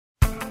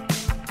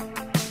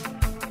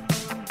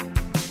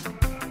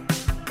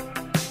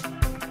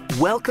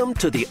Welcome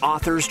to The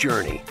Author's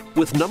Journey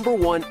with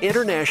 #1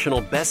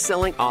 international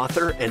best-selling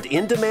author and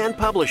in-demand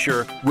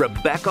publisher,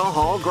 Rebecca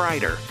Hall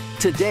Gruyter.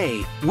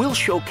 Today, we'll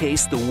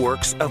showcase the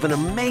works of an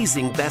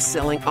amazing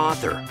best-selling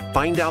author,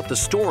 find out the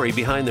story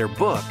behind their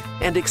book,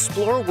 and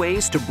explore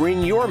ways to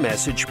bring your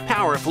message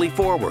powerfully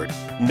forward.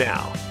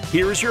 Now,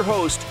 here's your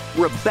host,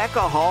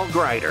 Rebecca Hall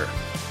Gruyter.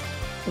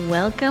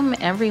 Welcome,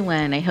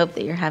 everyone. I hope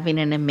that you're having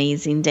an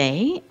amazing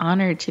day.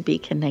 Honored to be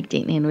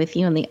connecting in with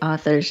you on The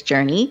Author's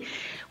Journey,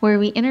 where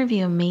we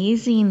interview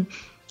amazing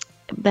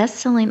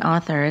best-selling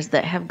authors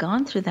that have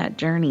gone through that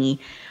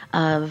journey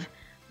of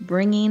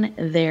bringing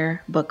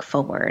their book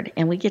forward.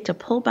 And we get to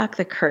pull back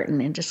the curtain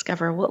and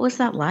discover, what was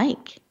that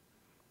like?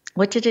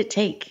 What did it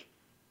take?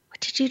 What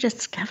did you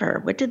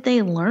discover? What did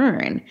they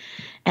learn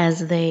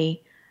as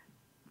they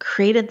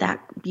created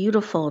that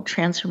beautiful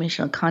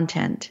transformational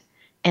content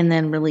and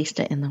then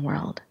released it in the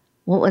world?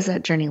 What was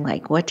that journey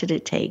like? What did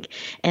it take?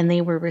 And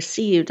they were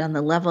received on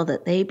the level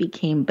that they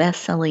became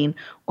best-selling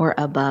or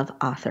above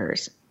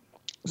authors.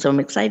 So I'm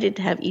excited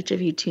to have each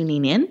of you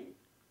tuning in.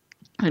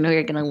 I know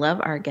you're going to love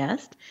our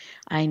guest.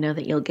 I know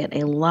that you'll get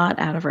a lot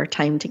out of our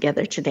time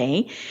together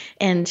today.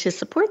 And to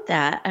support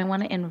that, I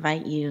want to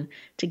invite you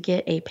to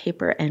get a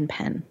paper and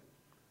pen.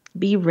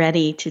 Be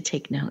ready to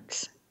take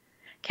notes.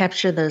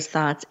 Capture those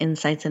thoughts,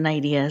 insights, and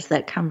ideas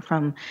that come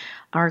from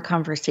our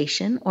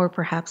conversation or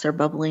perhaps are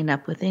bubbling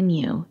up within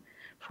you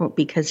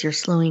because you're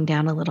slowing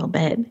down a little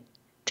bit,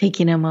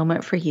 taking a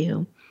moment for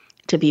you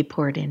to be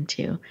poured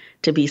into,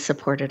 to be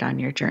supported on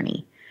your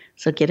journey.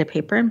 So get a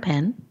paper and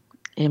pen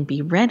and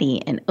be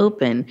ready and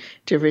open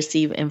to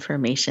receive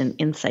information,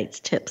 insights,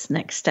 tips,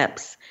 next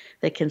steps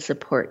that can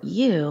support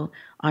you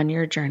on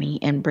your journey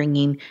and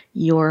bringing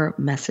your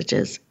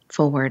messages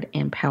forward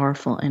in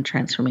powerful and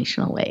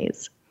transformational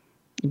ways.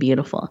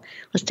 Beautiful.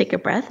 Let's take a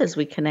breath as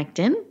we connect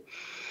in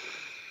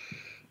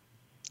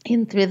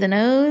through the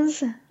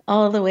nose,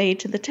 all the way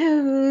to the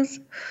toes.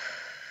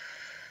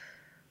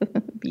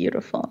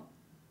 Beautiful.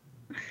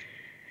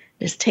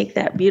 Just take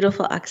that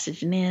beautiful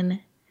oxygen in.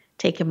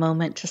 Take a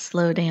moment to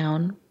slow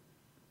down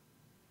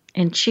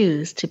and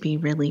choose to be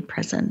really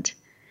present.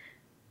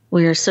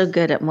 We are so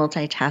good at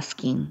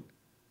multitasking,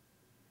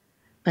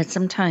 but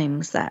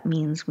sometimes that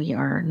means we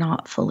are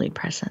not fully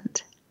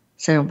present.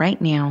 So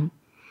right now,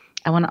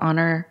 I want to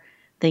honor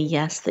the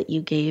yes that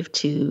you gave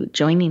to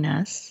joining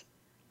us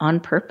on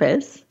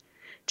purpose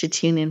to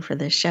tune in for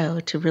this show,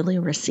 to really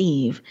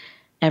receive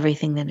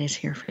everything that is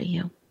here for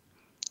you.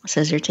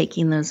 So as you're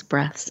taking those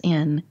breaths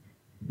in,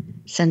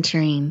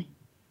 centering,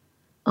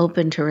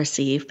 open to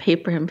receive,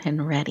 paper and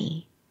pen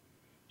ready,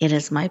 it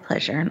is my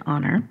pleasure and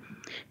honor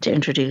to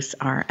introduce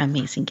our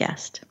amazing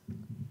guest.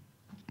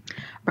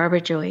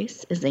 Barbara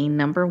Joyce is a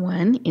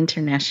 #1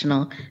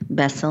 international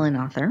best-selling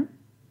author.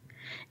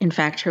 In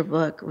fact, her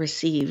book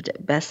received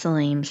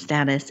best-selling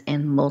status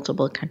in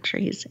multiple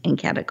countries and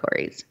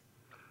categories.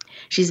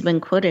 She's been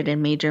quoted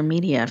in major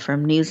media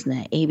from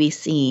Newsnet,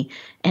 ABC,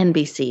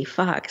 NBC,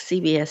 Fox,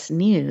 CBS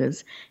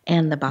News,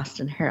 and the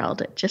Boston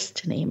Herald, just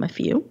to name a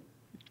few.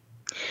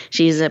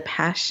 She's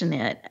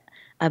passionate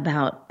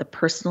about the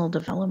personal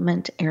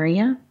development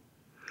area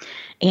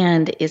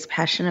and is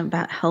passionate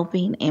about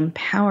helping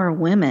empower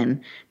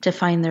women to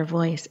find their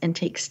voice and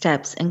take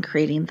steps in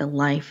creating the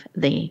life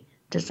they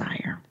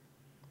desire,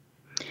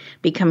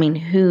 becoming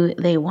who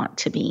they want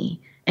to be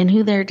and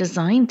who they're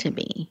designed to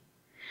be.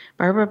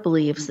 Barbara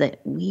believes that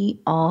we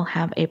all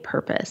have a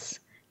purpose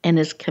and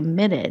is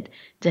committed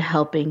to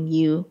helping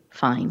you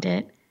find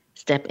it,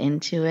 step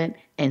into it,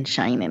 and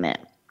shine in it.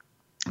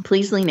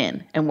 Please lean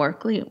in and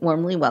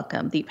warmly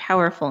welcome the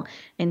powerful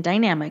and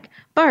dynamic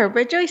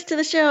Barbara Joyce to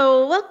the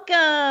show.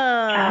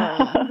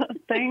 Welcome.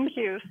 Thank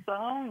you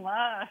so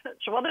much.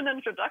 What an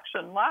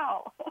introduction.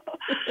 Wow.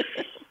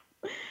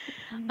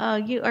 Oh,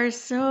 you are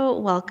so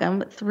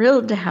welcome.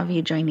 Thrilled to have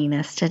you joining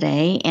us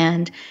today.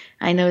 And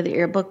I know that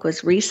your book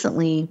was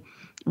recently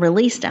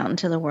released out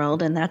into the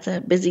world, and that's a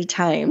busy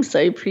time. So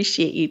I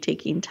appreciate you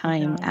taking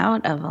time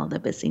out of all the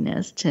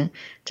busyness to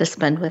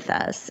spend with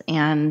us.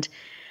 And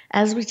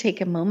as we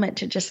take a moment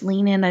to just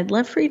lean in, I'd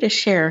love for you to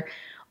share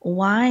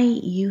why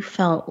you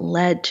felt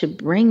led to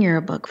bring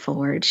your book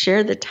forward,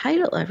 share the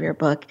title of your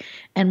book,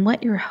 and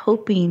what you're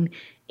hoping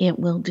it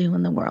will do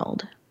in the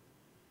world.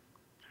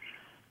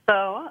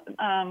 So,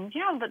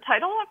 the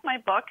title of my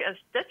book is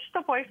Ditch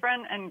the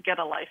Boyfriend and Get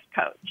a Life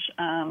Coach.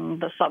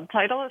 The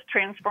subtitle is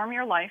Transform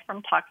Your Life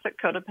from Toxic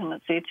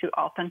Codependency to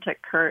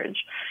Authentic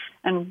Courage.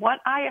 And what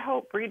I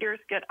hope readers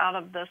get out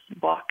of this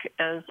book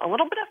is a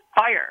little bit of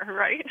fire,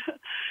 right?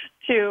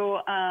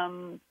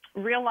 to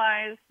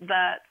realize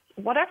that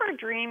whatever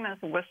dream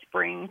is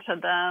whispering to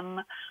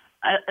them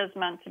is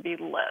meant to be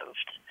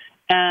lived.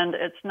 And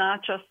it's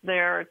not just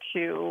there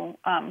to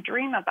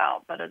dream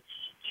about, but it's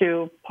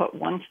to put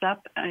one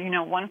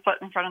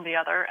foot in front of the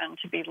other and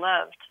to be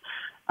lived.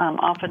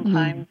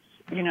 Oftentimes,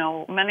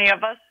 many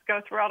of us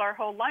go throughout our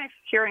whole life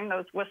hearing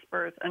those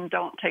whispers and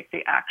don't take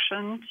the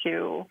action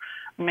to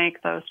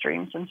make those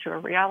dreams into a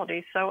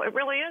reality. So it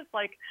really is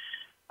like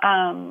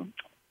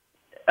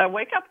a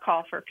wake-up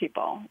call for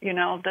people.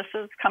 This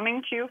is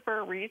coming to you for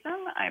a reason.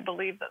 I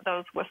believe that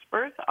those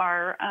whispers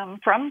are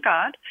from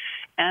God,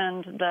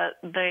 and that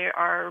they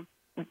are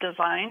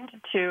designed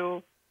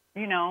to,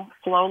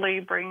 slowly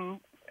bring,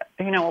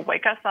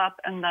 wake us up,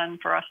 and then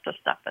for us to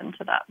step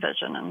into that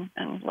vision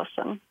and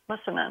listen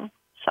in.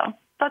 So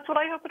that's what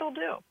I hope it'll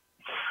do.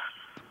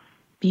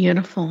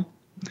 Beautiful.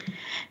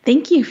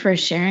 Thank you for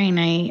sharing.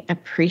 I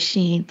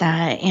appreciate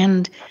that.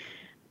 And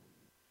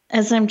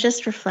as I'm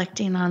just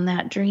reflecting on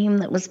that dream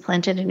that was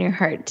planted in your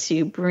heart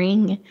to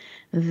bring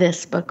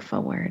this book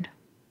forward,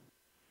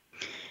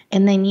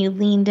 and then you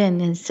leaned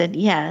in and said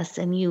yes,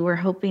 and you were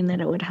hoping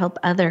that it would help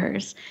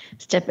others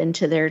step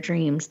into their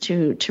dreams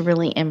to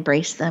really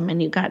embrace them,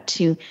 and you got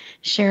to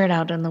share it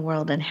out in the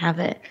world and have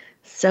it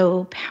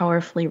so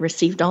powerfully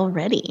received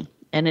already.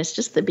 And it's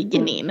just the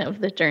beginning of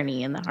the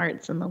journey and the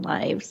hearts and the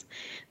lives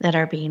that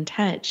are being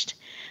touched.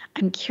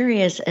 I'm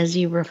curious, as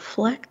you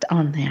reflect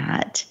on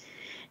that,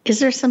 is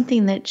there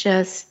something that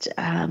just,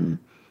 as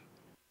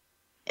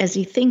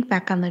you think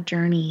back on the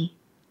journey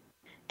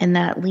and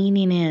that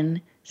leaning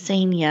in,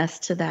 saying yes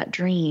to that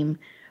dream,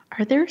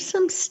 are there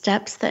some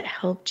steps that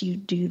helped you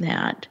do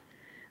that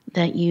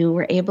you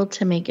were able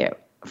to make it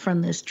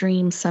from this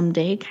dream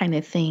someday kind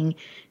of thing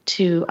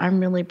to I'm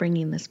really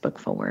bringing this book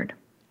forward?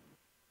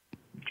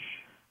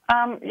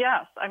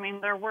 Yes. I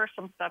mean, there were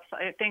some steps.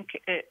 I think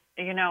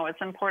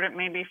it's important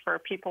maybe for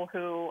people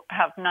who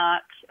have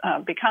not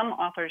become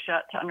authors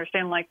yet to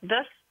understand, like,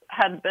 this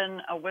had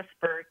been a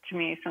whisper to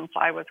me since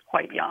I was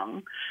quite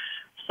young.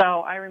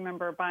 So I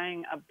remember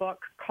buying a book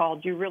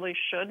called You Really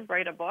Should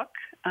Write a Book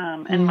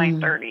in my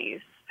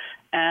 30s,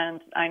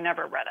 and I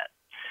never read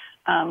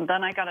it.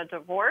 Then I got a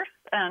divorce,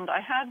 and I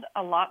had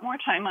a lot more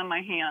time on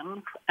my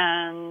hands,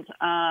 and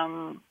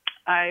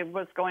I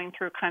was going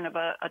through kind of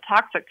a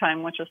toxic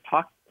time, which is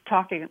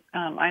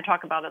I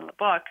talk about in the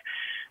book.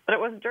 But it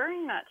was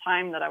during that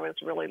time that I was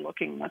really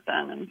looking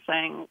within and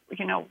saying,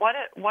 what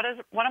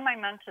am I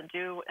meant to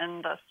do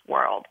in this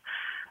world?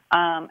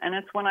 And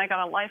it's when I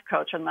got a life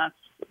coach, and that's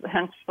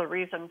hence the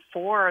reason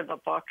for the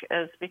book,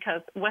 is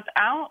because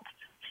without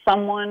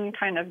someone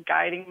kind of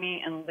guiding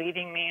me and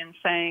leading me and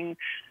saying,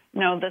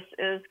 no, this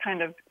is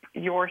kind of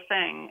your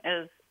thing,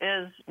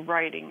 is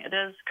writing, it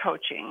is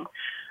coaching,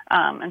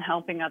 and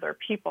helping other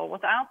people.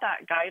 Without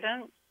that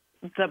guidance,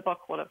 the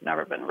book would have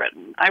never been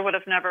written. I would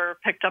have never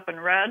picked up and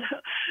read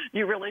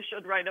You Really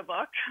Should Write a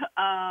Book,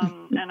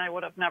 and I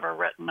would have never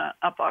written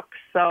a book.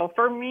 So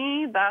for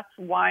me, that's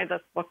why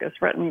this book is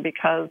written,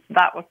 because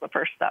that was the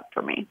first step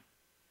for me.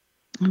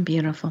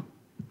 Beautiful.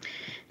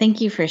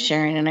 Thank you for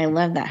sharing. And I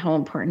love that, how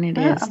important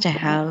it is to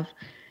have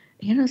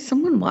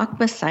someone walk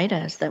beside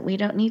us, that we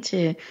don't need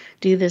to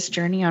do this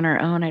journey on our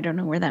own. I don't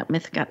know where that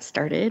myth got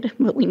started,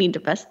 but we need to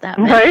bust that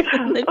myth. Right?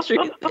 And the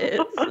truth is,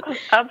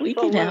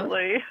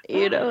 Absolutely.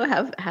 We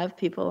can have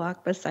people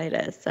walk beside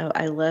us. So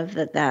I love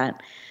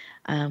that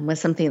was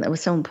something that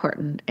was so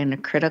important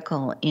and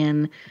critical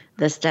in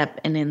the step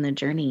and in the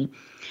journey.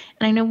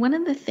 And I know one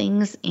of the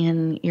things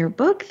in your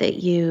book that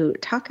you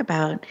talk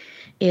about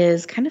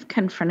is kind of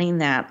confronting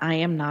that I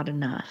am not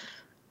enough.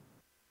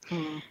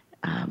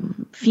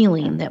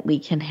 Feeling that we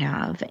can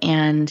have,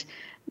 and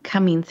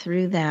coming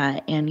through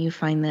that. And you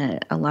find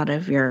that a lot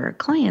of your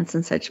clients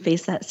and such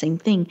face that same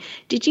thing.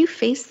 Did you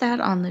face that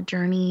on the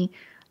journey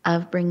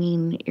of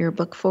bringing your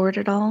book forward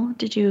at all?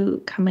 Did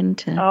you come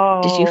into,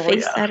 did you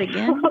face that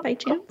again by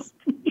chance?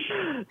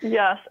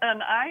 Yes,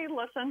 and I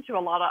listen to a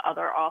lot of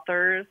other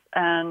authors,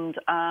 and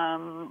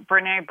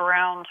Brené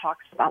Brown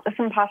talks about this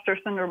imposter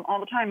syndrome all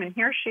the time, and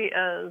here she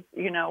is,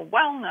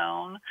 well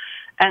known,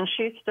 and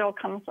she still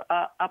comes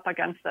up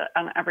against it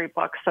in every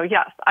book. So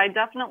yes, I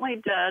definitely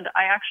did.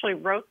 I actually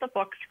wrote the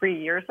book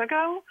 3 years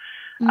ago.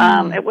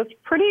 It was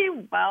pretty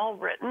well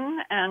written,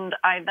 and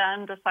I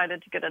then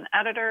decided to get an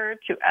editor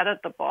to edit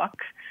the book.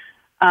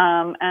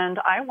 And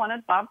I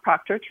wanted Bob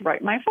Proctor to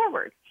write my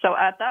foreword. So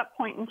at that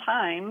point in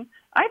time,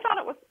 I thought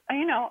it was,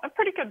 a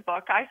pretty good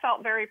book. I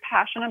felt very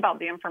passionate about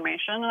the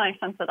information, and I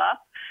sent it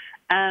up.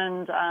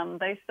 And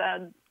they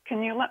said,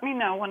 can you let me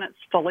know when it's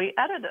fully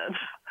edited?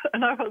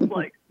 And I was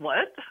like,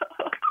 what?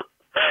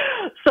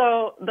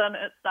 So then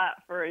it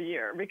sat for a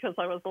year because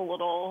I was a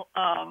little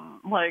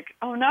like,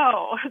 oh,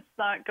 no, it's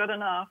not good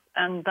enough.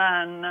 And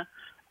then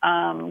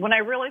when I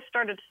really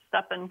started to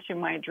step into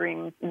my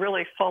dreams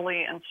really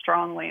fully and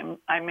strongly,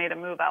 I made a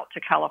move out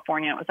to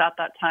California. It was at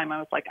that time I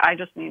was like, I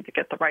just need to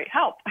get the right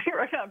help. Here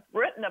I have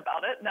written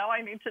about it. Now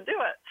I need to do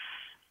it.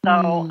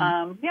 So,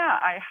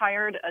 I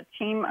hired a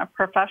team of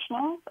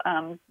professionals,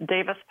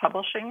 Davis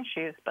Publishing.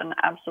 She's been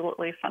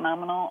absolutely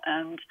phenomenal.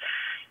 And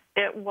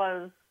it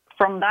was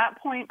from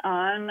that point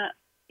on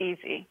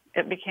easy.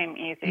 It became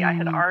easy. I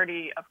had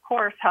already, of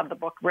course, had the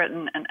book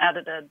written and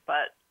edited,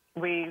 but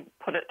we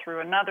put it through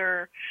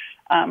another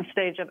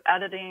stage of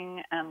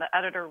editing, and the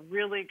editor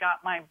really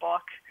got my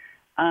book.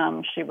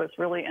 She was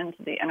really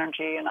into the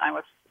energy, and I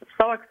was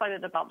so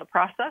excited about the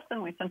process,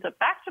 and we sent it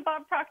back to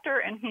Bob Proctor,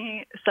 and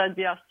he said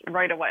yes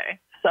right away.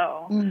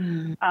 So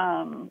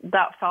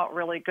that felt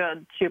really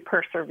good to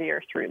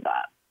persevere through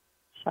that.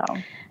 So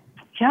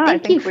Yeah, I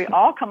think we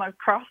all come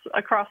across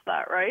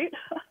that, right?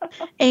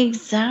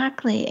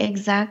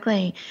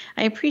 Exactly.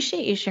 I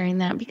appreciate you sharing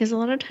that because a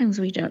lot of times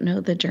we don't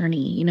know the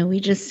journey. We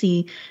just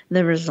see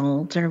the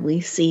result or we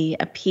see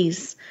a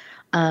piece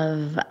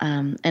of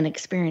an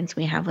experience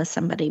we have with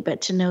somebody,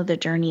 but to know the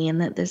journey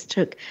and that this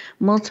took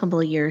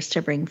multiple years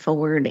to bring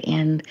forward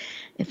and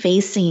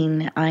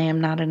facing I am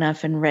not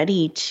enough and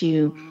ready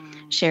to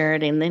share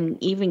it, and then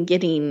even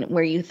getting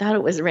where you thought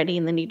it was ready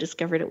and then you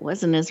discovered it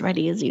wasn't as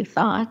ready as you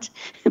thought,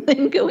 and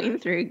then going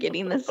through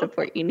getting the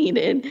support you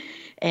needed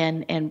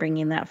and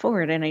bringing that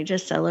forward. And I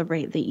just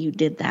celebrate that you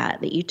did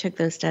that you took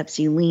those steps,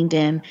 you leaned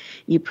in,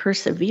 you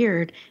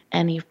persevered,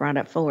 and you brought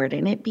it forward,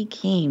 and it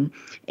became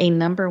a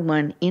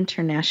 #1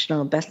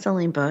 international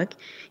best-selling book.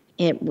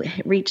 It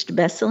reached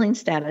best-selling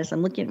status.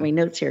 I'm looking at my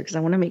notes here because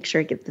I want to make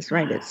sure I get this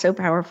right. It's so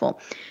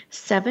powerful.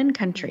 7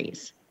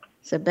 countries.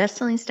 So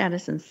best-selling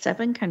status in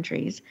 7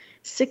 countries,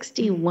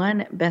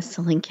 61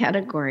 best-selling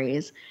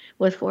categories,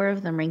 with 4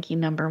 of them ranking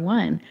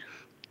 #1.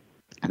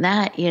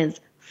 That is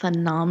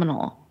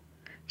phenomenal.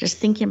 Just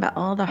thinking about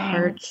all the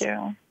hearts. Thank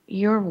you.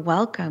 You're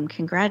welcome.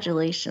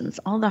 Congratulations.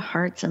 All the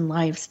hearts and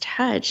lives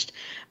touched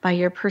by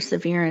your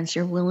perseverance,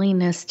 your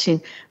willingness to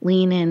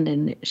lean in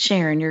and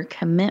share, and your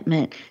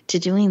commitment to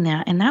doing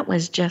that. And that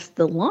was just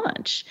the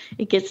launch.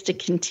 It gets to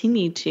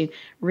continue to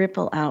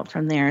ripple out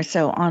from there.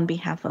 So on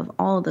behalf of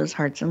all of those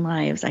hearts and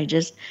lives, I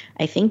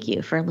thank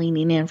you for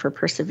leaning in, for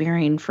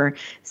persevering, for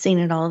seeing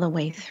it all the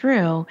way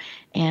through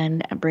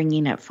and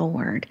bringing it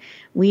forward.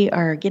 We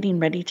are getting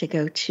ready to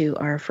go to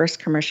our first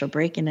commercial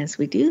break. And as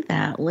we do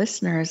that,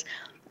 listeners,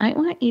 I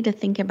want you to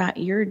think about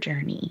your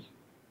journey.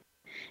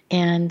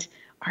 And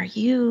are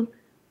you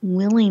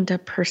willing to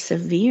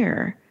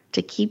persevere,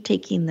 to keep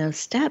taking those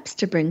steps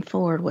to bring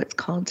forward what's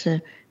called to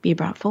be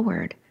brought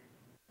forward?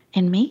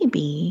 And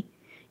maybe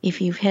if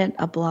you've hit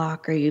a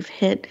block or you've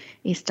hit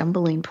a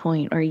stumbling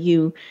point or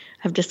you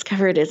have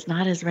discovered it's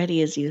not as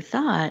ready as you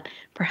thought,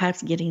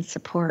 perhaps getting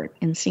support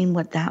and seeing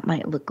what that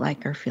might look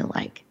like or feel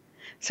like.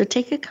 So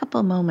take a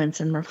couple moments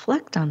and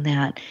reflect on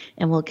that,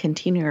 and we'll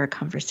continue our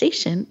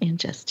conversation in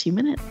just 2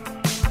 minutes.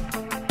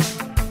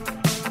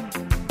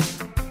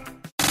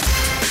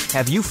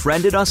 Have you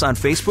friended us on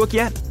Facebook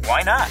yet?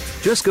 Why not?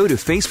 Just go to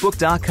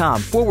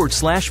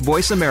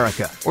facebook.com/Voice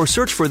America or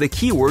search for the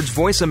keywords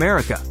Voice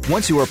America.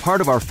 Once you are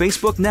part of our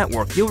Facebook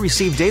network, you'll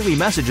receive daily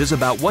messages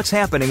about what's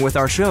happening with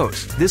our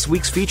shows, this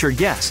week's featured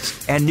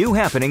guests, and new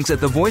happenings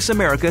at the Voice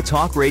America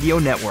Talk Radio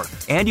Network.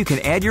 And you can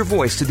add your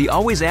voice to the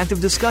always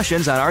active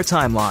discussions on our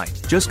timeline.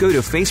 Just go to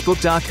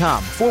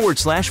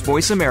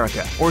facebook.com/Voice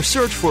America or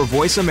search for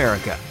Voice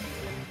America.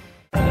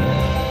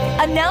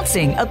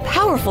 Announcing a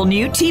powerful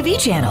new TV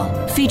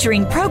channel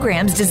featuring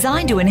programs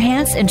designed to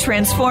enhance and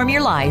transform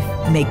your life.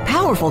 Make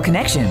powerful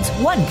connections,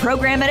 one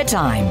program at a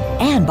time.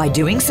 And by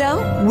doing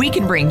so, we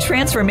can bring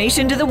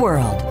transformation to the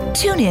world.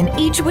 Tune in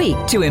each week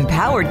to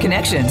Empowered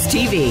Connections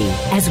TV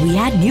as we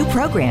add new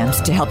programs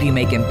to help you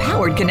make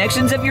empowered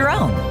connections of your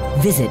own.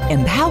 Visit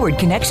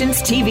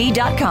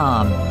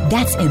EmpoweredConnectionsTV.com.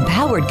 That's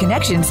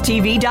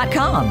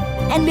EmpoweredConnectionsTV.com.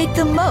 And make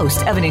the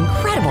most of an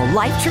incredible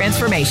life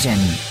transformation.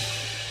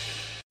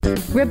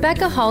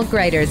 Rebecca Hall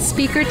Greider's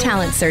Speaker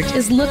Talent Search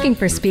is looking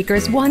for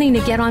speakers wanting to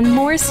get on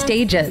more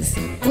stages.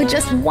 With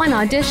just one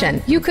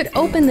audition, you could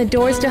open the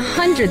doors to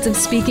hundreds of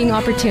speaking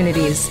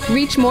opportunities,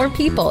 reach more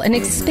people, and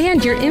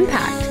expand your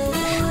impact.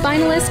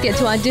 Finalists get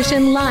to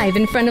audition live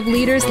in front of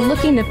leaders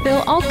looking to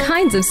fill all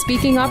kinds of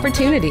speaking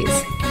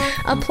opportunities.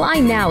 Apply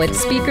now at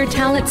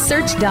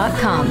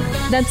SpeakerTalentSearch.com.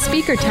 That's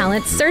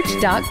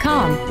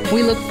SpeakerTalentSearch.com.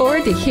 We look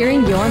forward to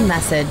hearing your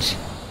message.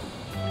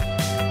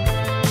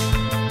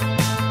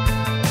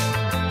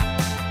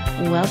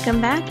 Welcome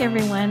back,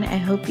 everyone. I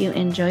hope you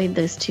enjoyed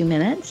those 2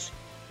 minutes.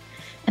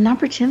 An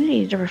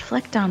opportunity to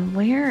reflect on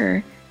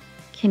where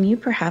can you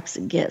perhaps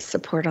get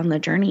support on the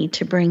journey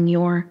to bring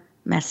your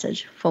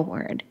message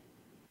forward.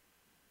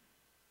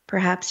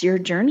 Perhaps your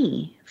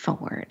journey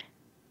forward.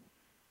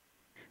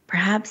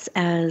 Perhaps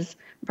as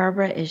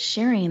Barbara is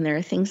sharing, there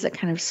are things that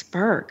kind of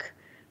spark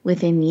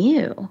within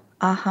you,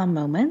 aha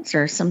moments,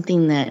 or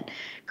something that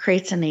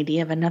creates an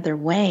idea of another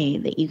way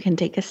that you can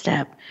take a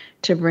step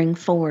to bring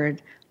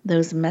forward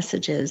those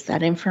messages,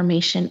 that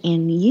information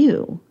in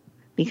you,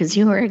 because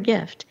you are a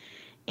gift,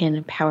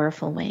 in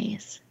powerful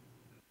ways.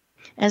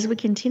 As we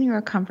continue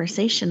our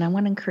conversation, I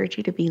want to encourage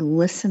you to be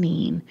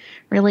listening,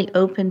 really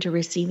open to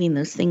receiving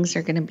those things that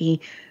are going to be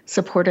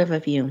supportive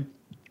of you,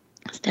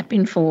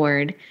 stepping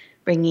forward,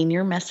 bringing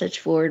your message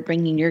forward,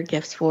 bringing your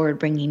gifts forward,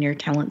 bringing your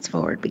talents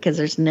forward, because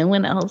there's no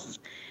one else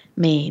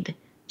made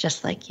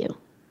just like you.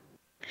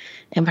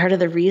 And part of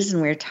the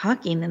reason we're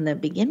talking in the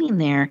beginning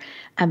there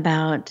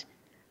about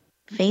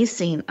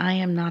facing I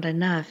am not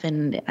enough,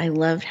 and I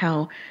loved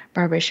how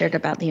Barbara shared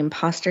about the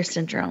imposter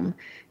syndrome,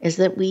 is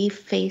that we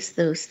face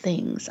those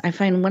things. I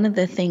find one of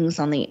the things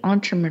on the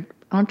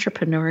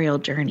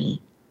entrepreneurial journey,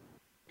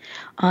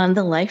 on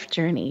the life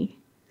journey,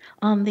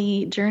 on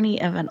the journey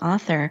of an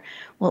author,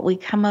 what we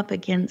come up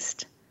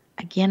against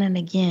again and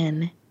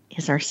again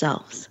is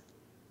ourselves.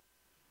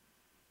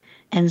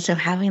 And so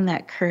having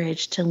that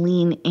courage to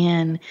lean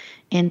in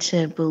and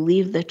to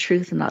believe the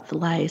truth and not the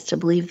lies, to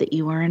believe that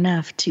you are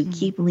enough, to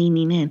keep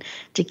leaning in,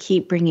 to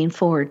keep bringing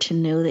forward, to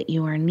know that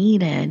you are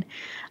needed,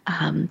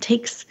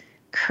 takes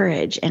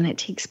courage, and it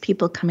takes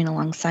people coming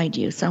alongside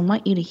you. So I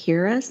want you to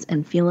hear us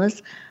and feel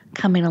us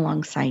coming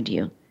alongside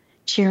you,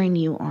 cheering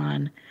you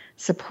on,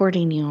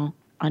 supporting you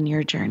on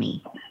your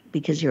journey,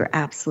 because you're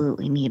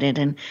absolutely needed.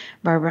 And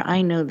Barbara,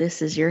 I know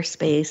this is your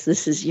space,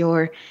 this is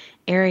your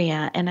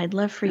area, and I'd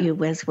love for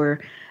you, as we're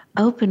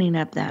opening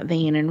up that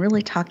vein and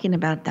really talking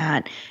about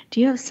that,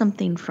 do you have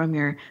something from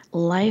your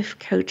life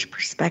coach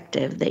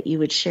perspective that you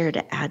would share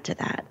to add to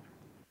that?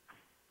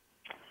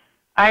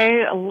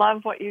 I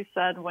love what you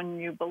said when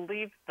you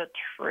believe the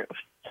truth,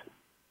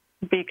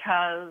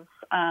 because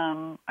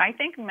I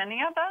think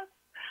many of us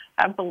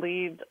have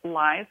believed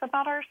lies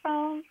about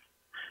ourselves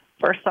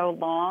for so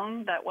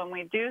long that when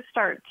we do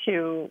start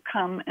to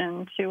come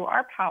into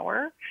our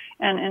power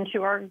and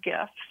into our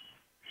gifts,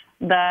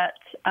 that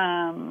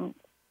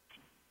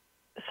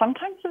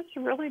sometimes it's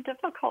really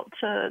difficult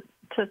to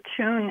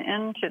tune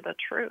into the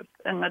truth.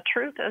 And the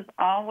truth is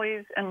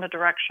always in the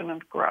direction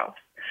of growth.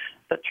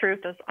 The truth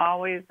is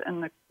always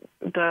in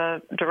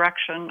the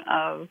direction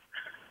of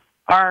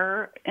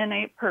our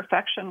innate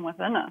perfection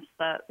within us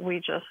that we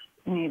just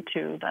need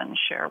to then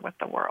share with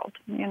the world,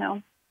 you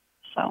know?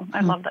 So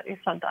I love that you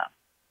said that.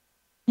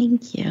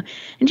 Thank you.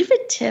 And do you have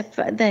a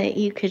tip that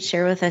you could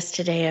share with us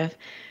today of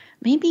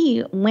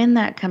maybe when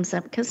that comes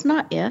up? Because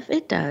not if,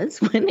 it does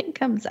when it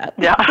comes up.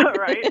 Yeah,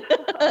 right.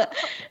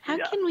 How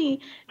can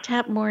we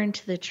tap more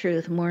into the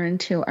truth, more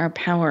into our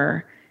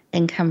power,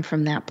 and come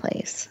from that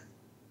place?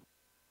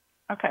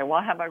 Okay, well,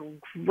 I have a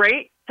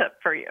great tip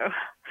for you.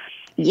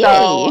 Yay.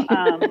 So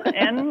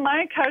in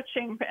my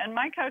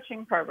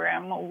coaching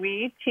program,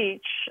 we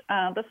teach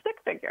the stick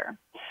figure.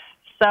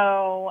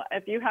 So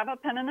if you have a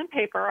pen and a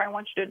paper, I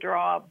want you to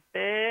draw a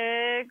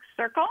big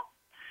circle,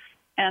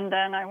 and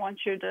then I want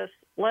you to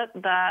split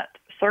that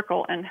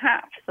circle in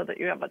half so that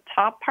you have a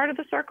top part of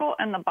the circle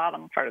and the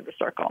bottom part of the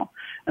circle.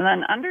 And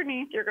then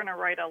underneath, you're going to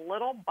write a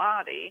little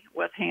body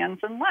with hands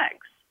and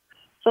legs.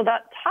 So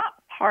that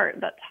top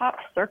part, that top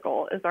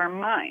circle, is our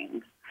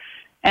mind.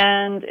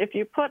 And if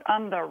you put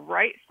on the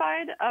right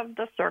side of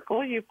the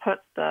circle, you put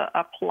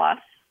a plus.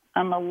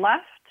 On the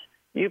left,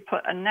 you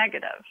put a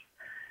negative.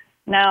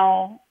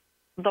 Now,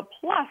 the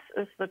plus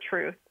is the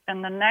truth,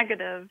 and the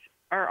negative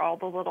are all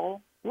the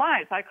little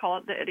lies. I call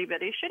it the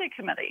itty-bitty shitty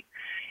committee.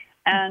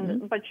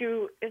 And but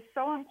it's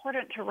so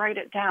important to write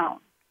it down.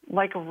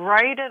 Like,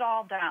 write it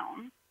all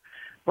down.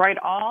 Write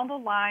all the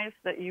lies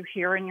that you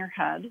hear in your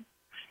head,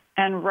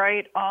 and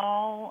write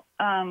all,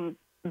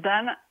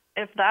 then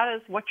if that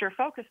is what you're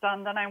focused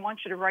on, then I want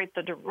you to write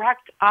the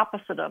direct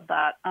opposite of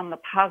that on the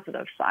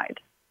positive side.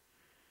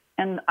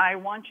 And I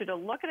want you to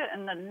look at it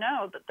and then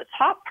know that the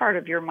top part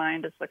of your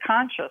mind is the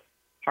conscious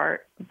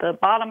part, the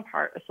bottom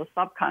part is the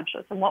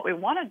subconscious. And what we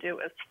want to do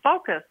is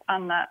focus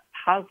on that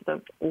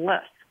positive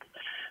list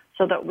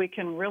so that we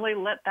can really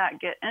let that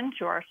get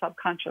into our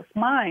subconscious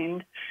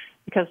mind,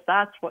 because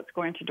that's what's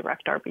going to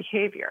direct our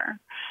behavior.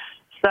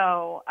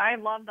 So I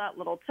love that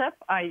little tip.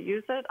 I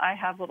use it. I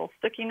have little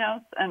sticky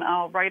notes, and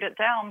I'll write it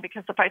down,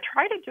 because if I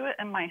try to do it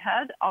in my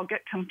head, I'll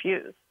get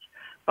confused.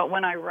 But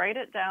when I write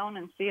it down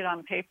and see it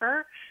on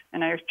paper,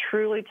 and I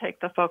truly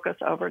take the focus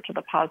over to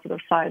the positive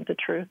side, the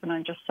truth, and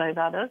I just say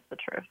that is the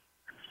truth,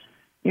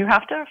 you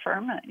have to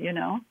affirm it, you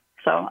know.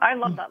 So I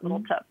love that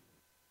little tip.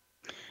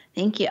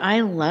 Thank you.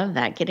 I love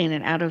that, getting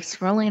it out of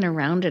swirling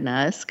around in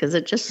us, because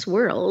it just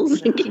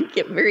swirls and can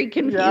get very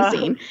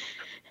confusing. Yeah.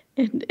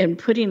 And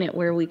putting it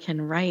where we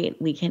can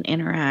write, we can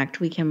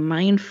interact, we can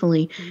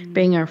mindfully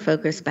bring our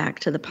focus back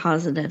to the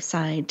positive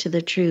side, to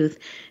the truth,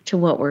 to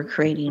what we're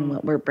creating,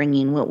 what we're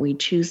bringing, what we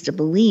choose to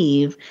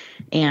believe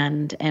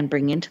and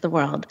bring into the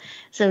world.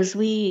 So as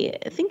we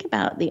think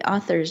about the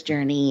author's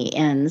journey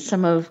and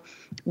some of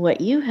what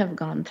you have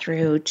gone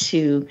through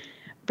to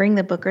bring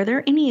the book, are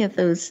there any of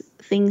those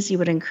things you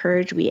would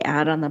encourage we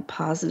add on the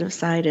positive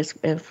side as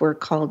if we're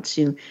called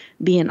to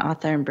be an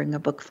author and bring a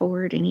book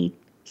forward? Any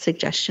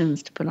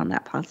suggestions to put on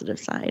that positive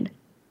side?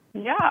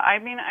 Yeah, I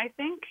mean, I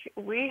think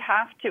we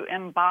have to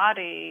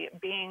embody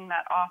being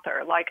that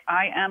author. Like,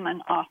 I am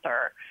an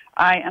author.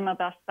 I am a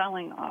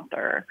best-selling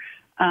author.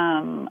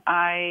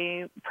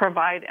 I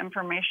provide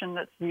information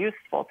that's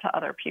useful to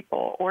other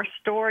people, or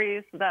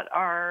stories that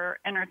are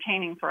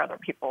entertaining for other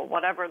people,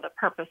 whatever the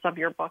purpose of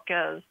your book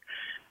is.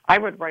 I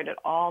would write it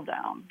all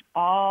down,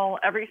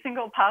 every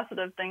single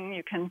positive thing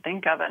you can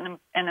think of,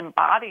 and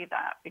embody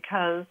that,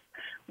 because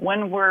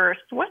when we're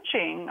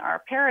switching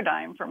our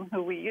paradigm from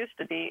who we used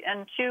to be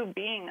into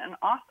being an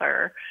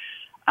author,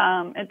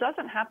 it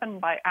doesn't happen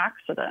by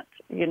accident,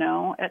 you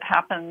know, it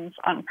happens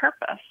on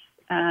purpose.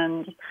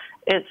 And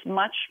it's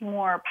much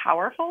more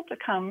powerful to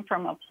come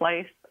from a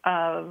place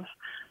of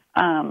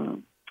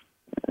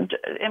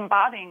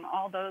embodying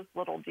all those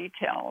little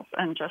details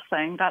and just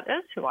saying that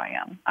is who I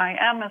am. I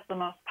am is the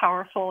most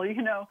powerful,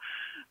 you know,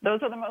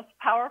 Those are the most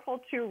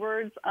powerful 2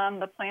 words on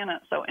the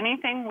planet. So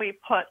anything we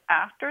put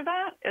after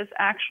that is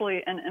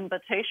actually an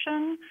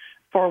invitation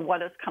for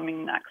what is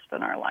coming next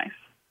in our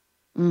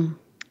life.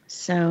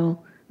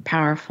 So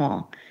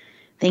powerful.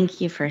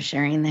 Thank you for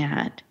sharing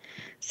that.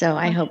 So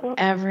I hope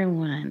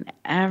everyone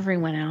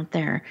out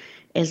there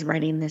is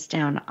writing this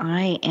down.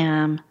 I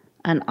am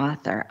an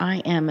author. I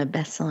am a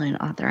best-selling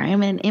author. I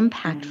am an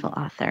impactful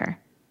author.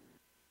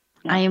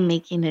 I am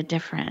making a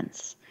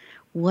difference.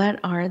 What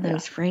are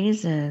those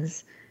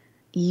phrases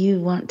you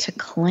want to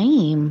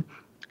claim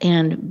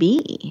and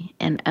be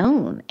and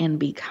own and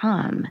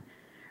become?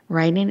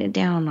 Writing it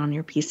down on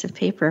your piece of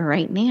paper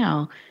right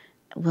now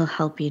will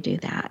help you do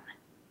that.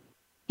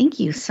 Thank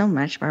you so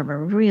much, Barbara.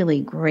 Really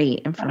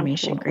great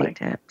information, great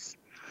tips.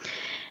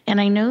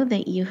 And I know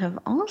that you have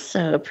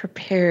also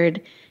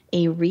prepared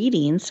a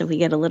reading, so we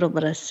get a little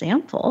bit of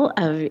sample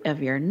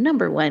of your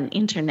 #1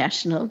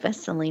 international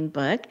best-selling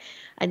book.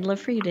 I'd love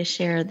for you to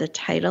share the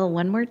title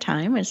one more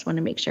time. I just want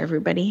to make sure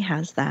everybody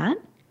has that.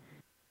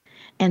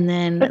 And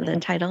then the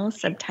title,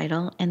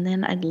 subtitle, and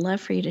then I'd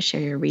love for you to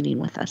share your reading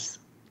with us.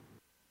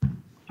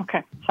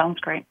 Okay, sounds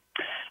great.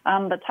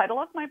 The title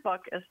of my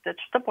book is Ditch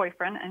the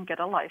Boyfriend and Get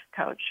a Life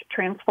Coach.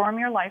 Transform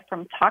your life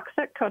from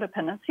toxic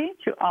codependency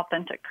to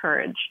authentic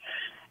courage.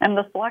 And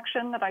the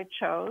selection that I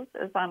chose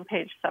is on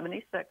page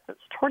 76.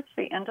 It's towards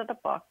the end of the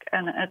book,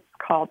 and it's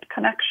called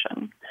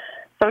Connection.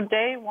 So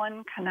day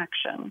 1,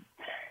 connection.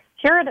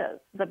 Here it is,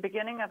 the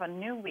beginning of a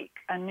new week,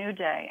 a new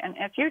day. And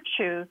if you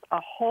choose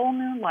a whole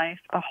new life,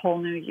 a whole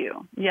new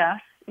you. Yes,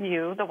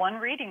 you, the one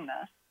reading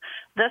this.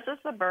 This is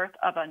the birth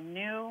of a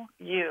new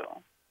you.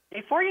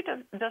 Before you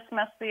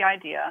dismiss the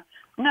idea,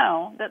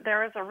 know that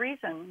there is a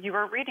reason you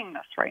are reading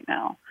this right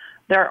now.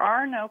 There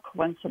are no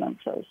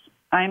coincidences.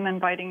 I'm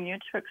inviting you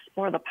to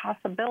explore the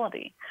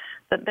possibility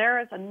that there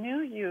is a new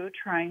you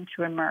trying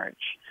to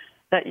emerge,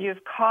 that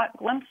you've caught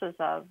glimpses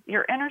of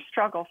your inner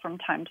struggle from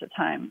time to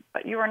time,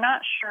 but you are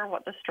not sure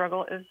what the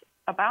struggle is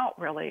about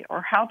really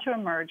or how to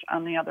emerge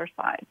on the other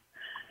side.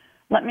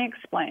 Let me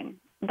explain.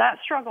 That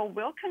struggle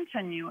will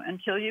continue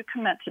until you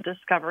commit to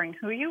discovering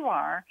who you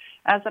are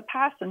as a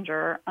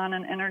passenger on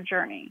an inner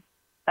journey.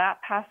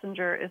 That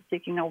passenger is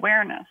seeking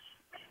awareness.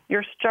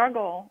 Your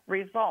struggle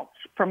results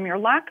from your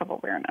lack of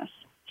awareness.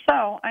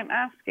 So I'm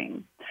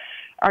asking,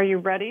 are you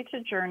ready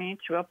to journey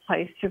to a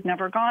place you've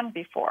never gone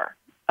before?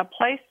 A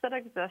place that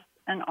exists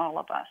in all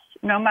of us,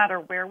 no matter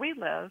where we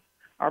live,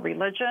 our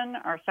religion,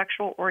 our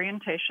sexual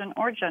orientation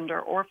or gender,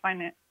 or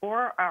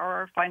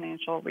our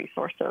financial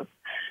resources.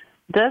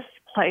 This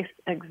place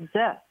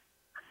exists.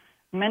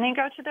 Many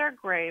go to their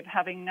grave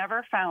having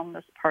never found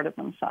this part of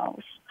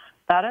themselves.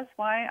 That is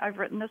why I've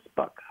written this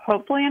book,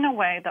 hopefully in a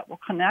way that will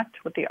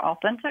connect with the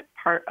authentic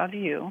part of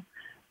you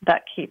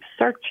that keeps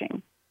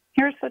searching.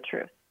 Here's the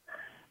truth.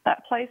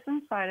 That place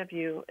inside of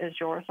you is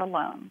yours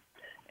alone.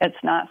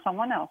 It's not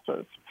someone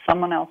else's.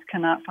 Someone else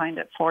cannot find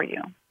it for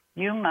you.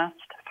 You must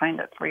find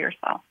it for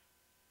yourself.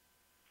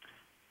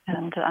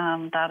 And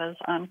that is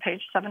on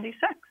page 76.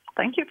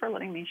 Thank you for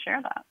letting me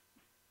share that.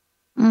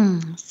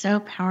 So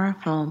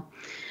powerful.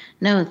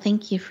 No,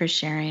 thank you for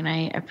sharing.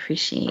 I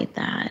appreciate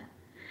that.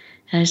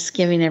 And just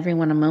giving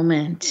everyone a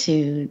moment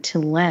to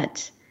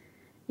let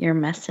your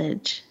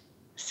message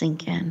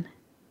sink in.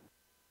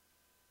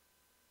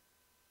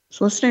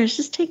 So listeners,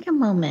 just take a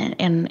moment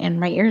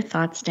and write your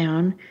thoughts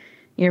down,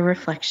 your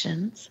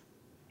reflections,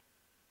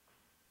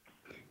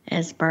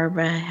 as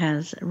Barbara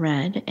has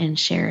read and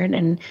shared.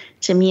 And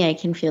to me, I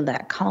can feel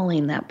that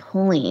calling, that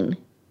pulling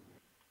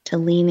to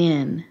lean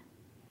in,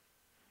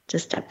 to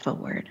step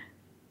forward.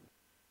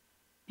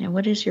 And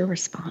what is your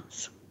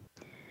response?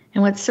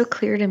 And what's so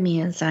clear to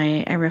me as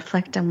I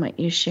reflect on what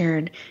you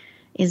shared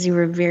is you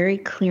were very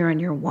clear on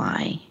your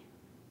why.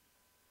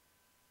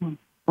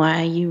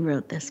 Why you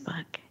wrote this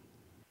book.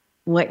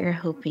 What you're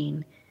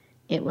hoping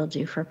it will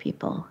do for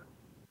people.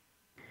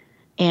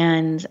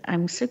 And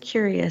I'm so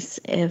curious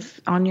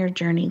if on your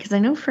journey, because I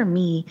know for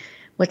me,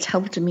 what's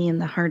helped me in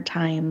the hard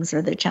times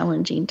or the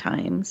challenging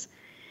times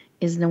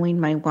is knowing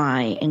my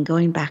why and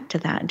going back to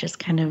that and just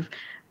kind of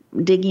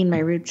digging my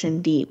roots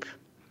in deep.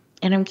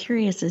 And I'm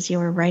curious, as you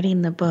were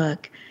writing the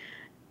book,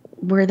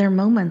 were there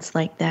moments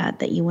like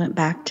that you went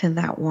back to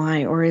that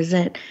why? Or is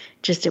it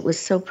just it was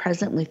so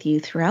present with you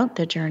throughout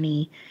the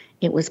journey,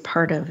 it was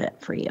part of it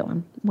for you?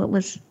 And what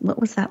was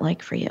that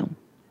like for you?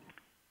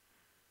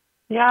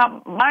 Yeah,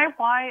 my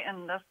why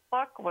in this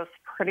book was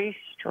pretty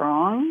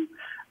strong.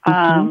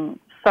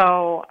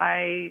 So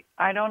I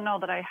don't know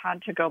that I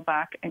had to go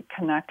back and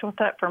connect with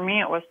it. For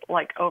me, it was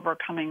like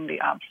overcoming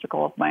the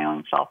obstacle of my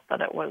own self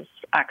that it was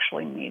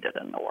actually needed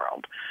in the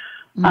world.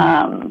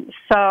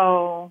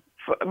 So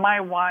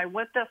my why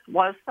with this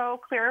was so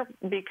clear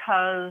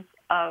because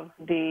of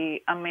the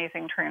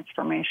amazing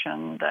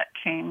transformation that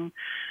came,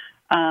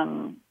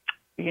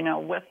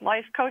 with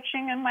life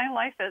coaching in my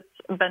life.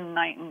 It's been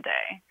night and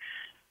day.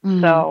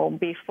 So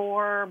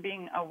before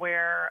being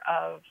aware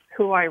of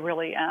who I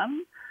really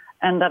am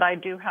and that I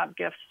do have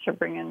gifts to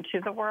bring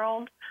into the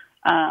world,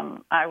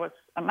 I was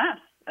a mess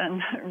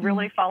and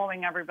really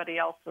following everybody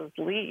else's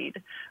lead,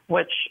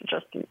 which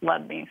just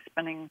led me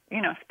spinning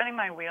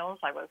my wheels.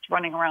 I was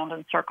running around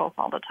in circles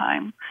all the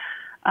time.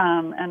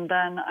 And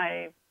then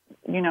I,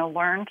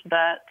 learned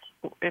that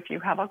if you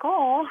have a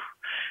goal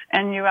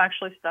and you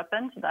actually step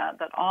into that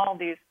all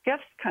these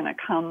gifts kind of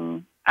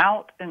come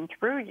out and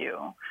through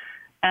you.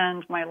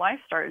 And my life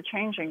started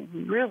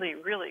changing really,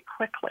 really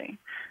quickly.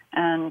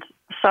 And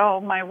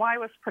so my why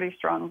was pretty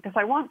strong because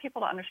I want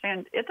people to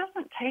understand it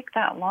doesn't take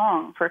that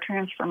long for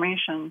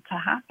transformation to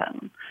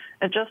happen.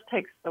 It just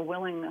takes the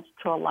willingness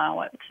to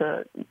allow it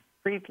to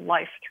breathe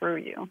life through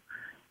you.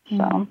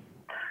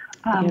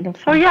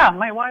 So yeah,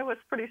 my why was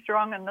pretty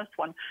strong in this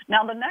one.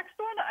 Now the next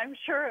one, I'm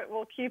sure it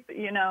will keep,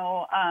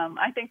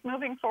 I think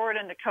moving forward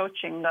into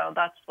coaching, though,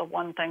 that's the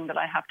one thing that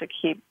I have to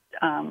keep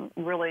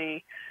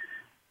really,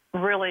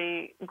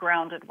 really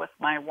grounded with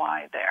my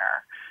why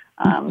there.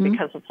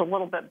 Because it's a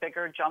little bit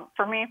bigger jump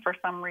for me. For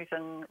some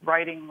reason,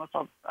 writing was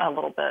a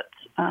little bit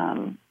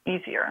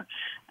easier.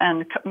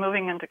 And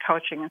moving into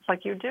coaching, it's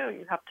like you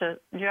have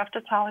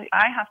to tell,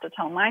 I have to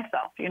tell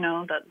myself,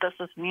 that this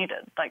is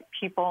needed. Like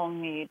people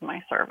need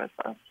my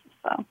services.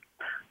 So,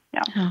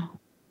 yeah. Oh,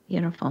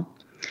 beautiful.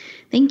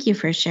 Thank you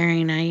for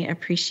sharing. I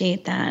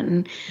appreciate that.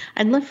 And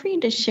I'd love for you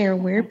to share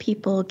where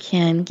people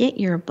can get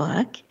your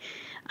book.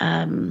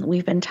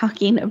 We've been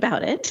talking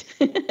about it,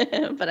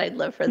 but I'd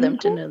love for them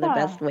to know the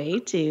best way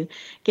to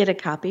get a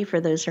copy for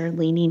those who are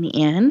leaning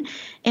in.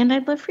 And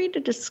I'd love for you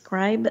to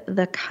describe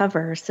the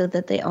cover so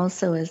that they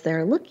also, as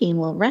they're looking,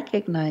 will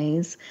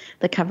recognize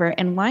the cover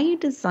and why you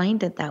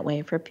designed it that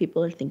way for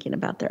people who are thinking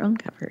about their own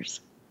covers.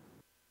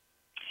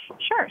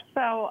 Sure.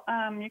 So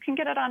you can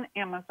get it on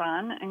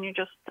Amazon, and you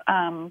just,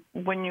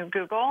 when you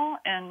Google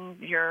in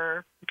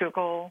your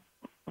Google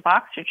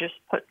box, you just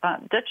put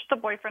Ditch the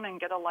Boyfriend and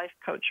Get a Life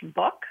Coach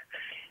book,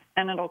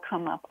 and it'll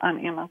come up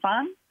on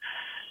Amazon.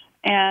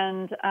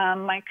 And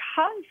my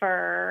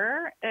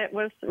cover, it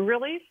was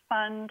really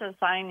fun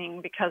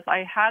designing because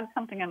I had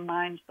something in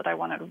mind that I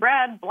wanted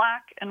red,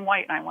 black, and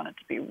white, and I wanted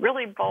to be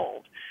really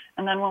bold.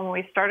 And then when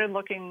we started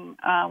working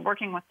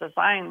with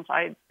designs,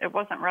 it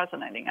wasn't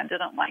resonating. I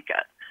didn't like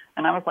it.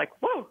 And I was like,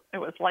 whoa, it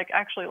was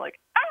actually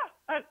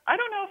I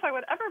don't know if I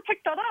would ever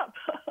pick that up.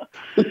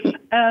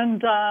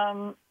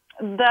 And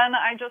then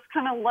I just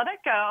kind of let it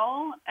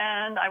go,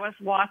 and I was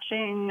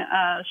watching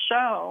a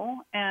show,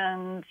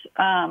 and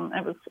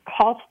it was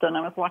Halston.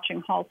 I was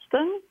watching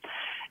Halston,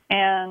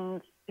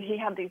 and he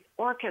had these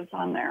orchids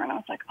on there, and I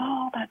was like,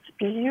 oh, that's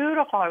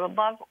beautiful. I would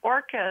love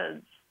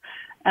orchids.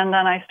 And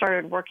then I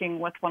started working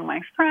with one of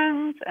my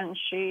friends, and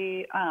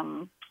she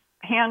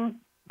hand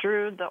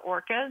drew the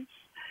orchids.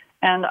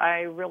 And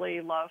I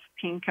really love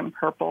pink and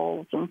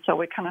purples, and so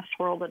we kind of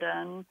swirled it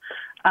in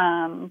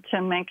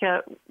to make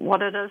it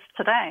what it is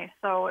today.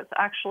 So it's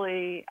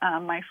actually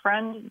my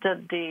friend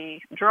did the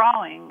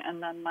drawing,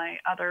 and then my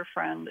other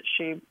friend,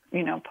 she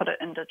put it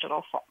in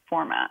digital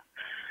format.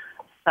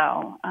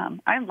 So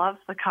I love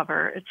the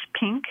cover. It's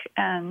pink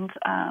and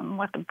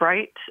with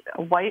bright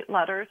white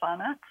letters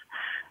on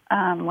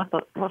it,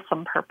 with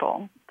some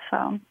purple.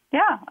 So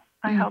yeah,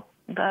 I hope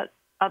that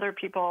other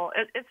people.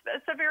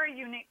 It's a very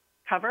unique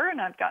cover,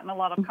 and I've gotten a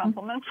lot of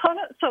compliments on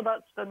it, so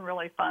that's been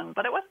really fun.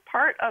 But it was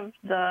part of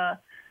the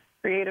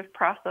creative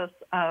process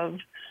of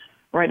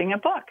writing a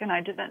book, and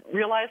I didn't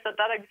realize that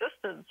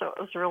existed, so it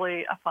was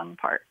really a fun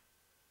part.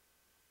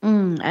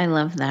 I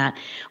love that.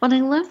 Well, I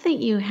love that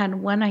you had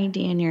one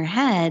idea in your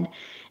head,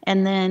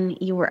 and then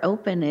you were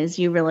open as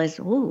you realized,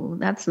 oh,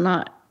 that's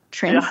not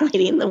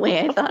translating the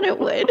way I thought it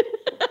would.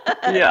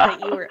 That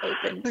you were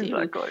open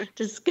to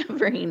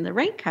discovering the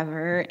right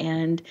cover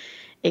and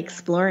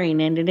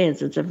exploring, and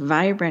it's a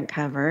vibrant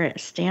cover. It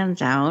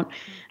stands out.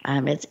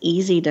 It's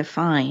easy to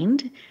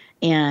find,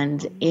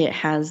 and it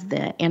has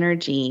the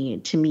energy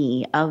to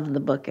me of the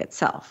book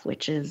itself,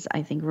 which is,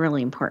 I think,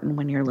 really important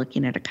when you're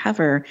looking at a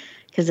cover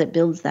because it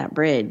builds that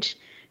bridge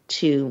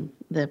to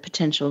the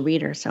potential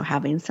reader. So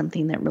having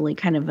something that really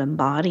kind of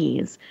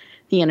embodies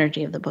the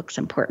energy of the book's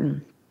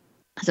important.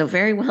 So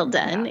very well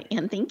done,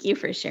 and thank you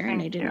for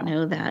sharing. I didn't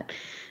know that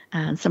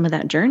some of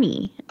that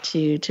journey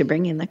to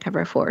bringing the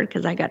cover forward,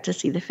 because I got to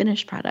see the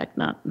finished product,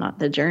 not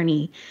the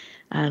journey.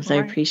 So I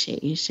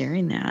appreciate you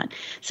sharing that.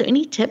 So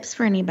any tips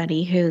for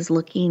anybody who's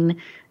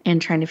looking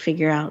and trying to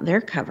figure out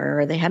their cover,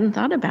 or they hadn't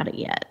thought about it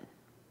yet?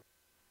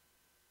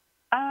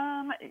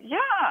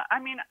 I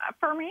mean,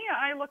 for me,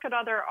 I look at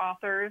other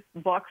authors'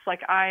 books.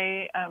 Like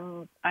I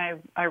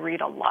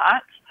read a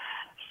lot.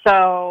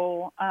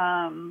 So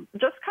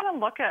just kind of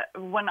look at,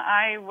 when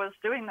I was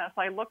doing this,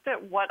 I looked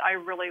at what I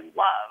really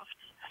loved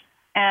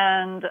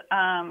and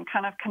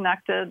kind of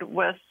connected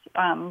with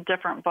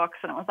different books.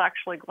 And it was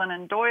actually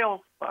Glennon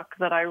Doyle's book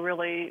that I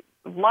really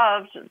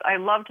loved. I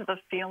loved the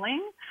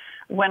feeling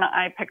when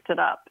I picked it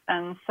up.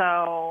 And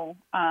so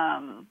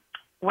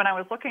when I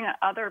was looking at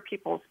other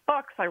people's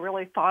books, I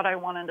really thought I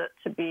wanted it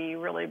to be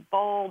really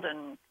bold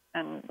and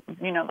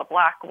the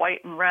black,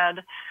 white, and red.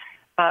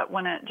 But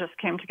when it just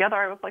came together,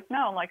 I was like,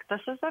 no,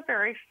 this is a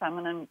very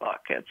feminine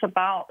book. It's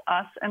about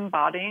us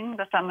embodying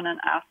the feminine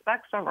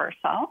aspects of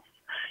ourselves.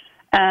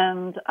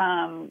 and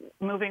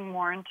moving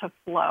more into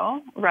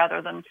flow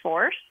rather than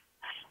force.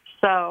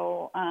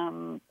 So,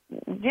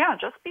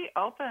 just be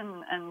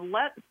open and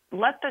let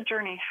the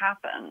journey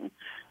happen.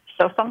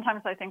 So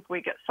sometimes I think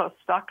we get so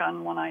stuck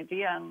on one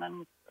idea and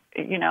then,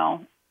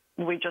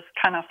 we just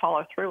kind of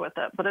follow through with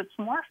it. But it's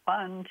more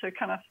fun to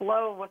kind of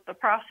flow with the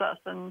process.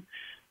 And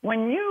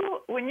when you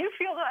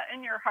feel that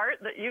in your heart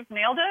that you've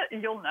nailed it,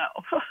 you'll know.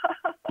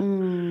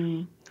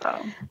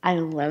 So. I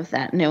love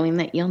that, knowing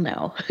that you'll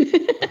know.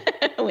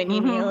 When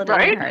you nail it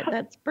in your heart,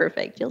 that's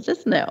perfect. You'll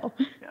just know.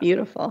 Yeah.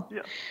 Beautiful.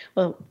 Yeah.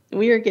 Well,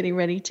 we are getting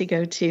ready to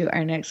go to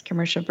our next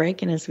commercial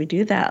break. And as we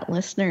do that,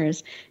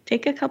 listeners,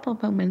 take a couple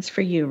moments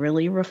for you.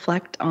 Really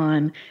reflect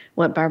on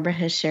what Barbara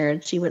has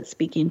shared. See what's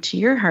speaking to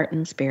your heart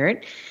and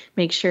spirit.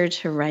 Make sure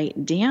to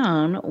write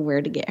down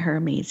where to get her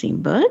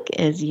amazing book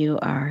as you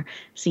are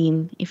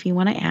seeing if you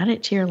want to add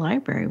it to your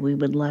library. We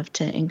would love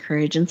to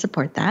encourage and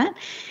support that.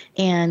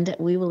 And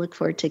we will look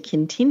forward to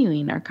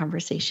continuing our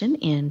conversation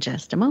in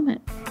just a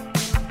moment.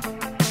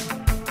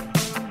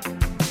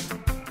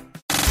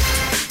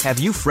 Have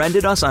you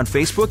friended us on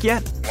Facebook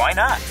yet? Why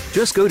not?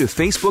 Just go to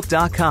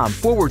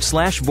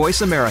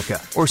facebook.com/Voice America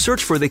or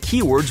search for the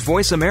keywords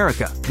Voice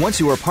America. Once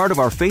you are part of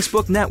our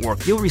Facebook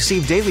network, you'll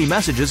receive daily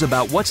messages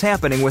about what's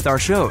happening with our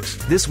shows,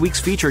 this week's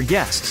featured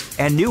guests,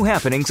 and new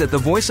happenings at the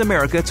Voice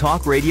America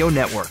Talk Radio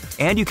Network.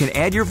 And you can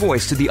add your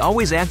voice to the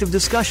always active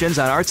discussions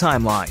on our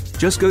timeline.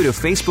 Just go to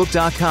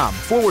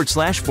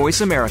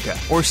facebook.com/Voice America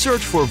or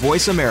search for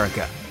Voice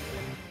America.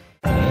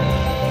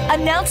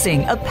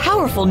 Announcing a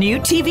powerful new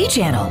TV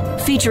channel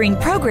featuring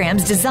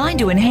programs designed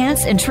to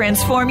enhance and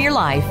transform your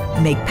life.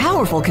 Make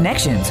powerful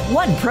connections,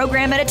 one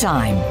program at a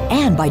time.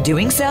 And by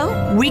doing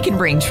so, we can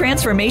bring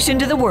transformation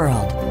to the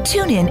world.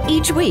 Tune in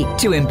each week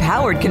to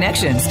Empowered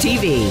Connections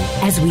TV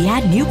as we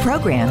add new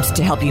programs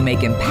to help you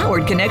make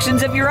empowered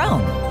connections of your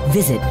own.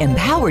 Visit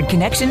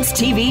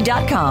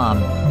empoweredconnectionstv.com.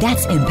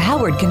 That's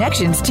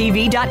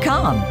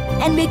empoweredconnectionstv.com.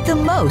 And make the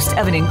most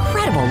of an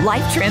incredible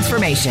life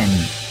transformation.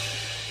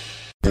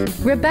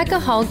 Rebecca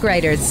Hall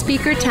Greider's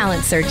Speaker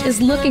Talent Search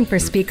is looking for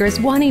speakers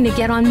wanting to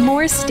get on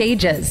more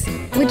stages.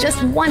 With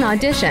just one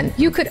audition,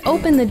 you could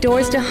open the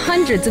doors to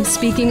hundreds of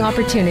speaking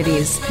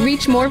opportunities,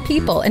 reach more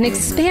people, and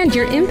expand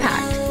your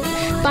impact.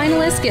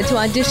 Finalists get to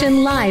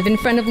audition live in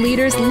front of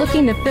leaders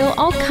looking to fill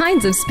all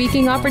kinds of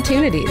speaking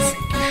opportunities.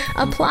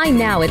 Apply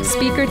now at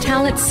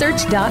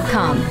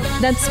SpeakerTalentSearch.com.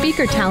 That's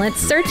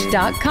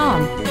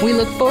SpeakerTalentSearch.com. We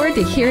look forward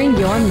to hearing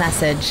your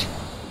message.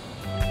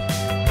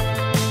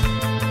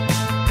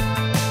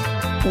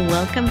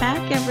 Welcome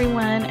back,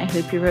 everyone. I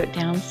hope you wrote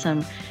down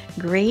some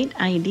great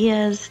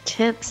ideas,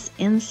 tips,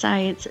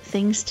 insights,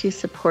 things to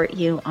support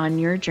you on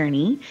your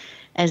journey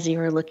as you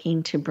are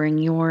looking to bring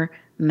your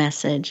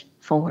message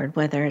forward,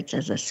 whether it's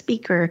as a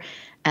speaker,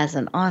 as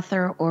an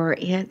author, or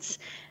it's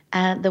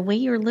the way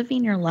you're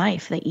living your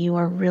life, that you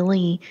are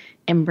really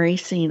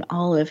embracing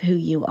all of who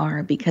you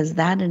are, because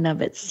that in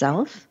of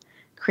itself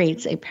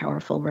creates a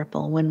powerful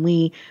ripple when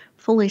we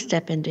fully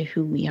step into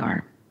who we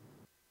are.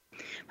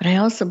 But I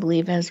also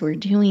believe as we're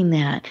doing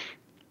that,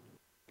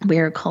 we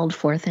are called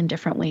forth in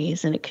different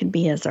ways. And it could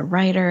be as a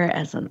writer,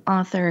 as an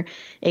author.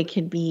 It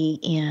could be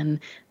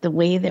in the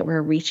way that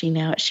we're reaching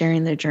out,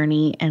 sharing the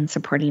journey, and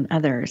supporting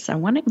others. So I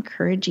want to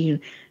encourage you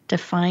to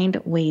find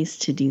ways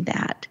to do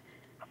that.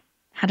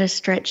 How to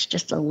stretch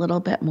just a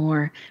little bit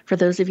more. For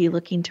those of you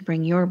looking to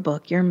bring your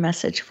book, your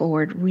message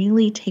forward,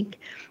 really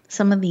take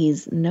some of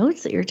these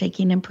notes that you're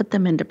taking and put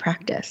them into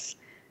practice.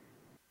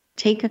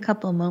 Take a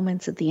couple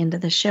moments at the end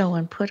of the show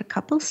and put a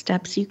couple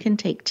steps you can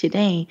take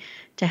today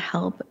to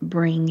help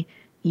bring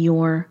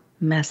your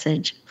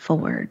message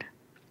forward.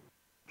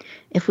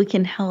 If we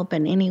can help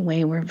in any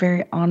way, we're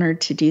very honored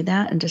to do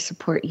that and to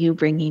support you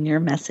bringing your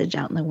message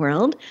out in the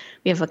world.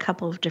 We have a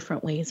couple of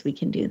different ways we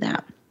can do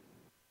that.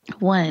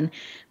 One,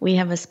 we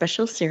have a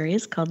special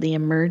series called the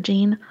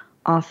Emerging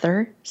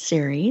Author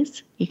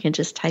Series. You can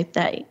just type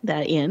that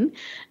in,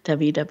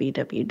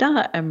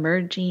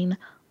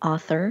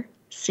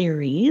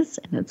 www.emergingauthorseries,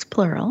 and it's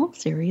plural,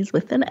 series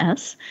with an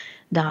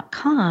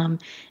S.com,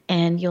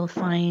 and you'll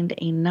find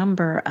a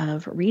number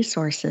of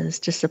resources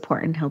to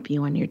support and help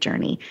you on your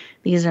journey.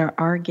 These are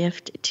our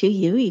gift to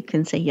you. You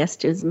can say yes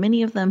to as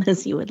many of them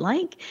as you would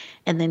like,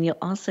 and then you'll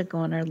also go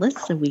on our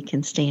list so we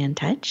can stay in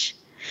touch.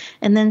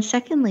 And then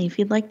secondly, if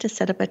you'd like to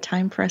set up a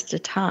time for us to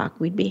talk,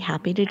 we'd be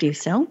happy to do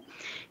so.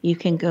 You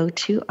can go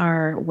to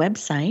our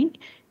website,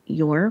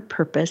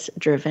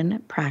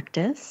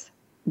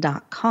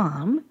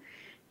 yourpurposedrivenpractice.com,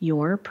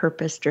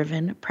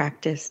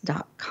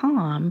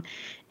 yourpurposedrivenpractice.com,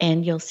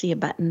 and you'll see a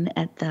button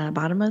at the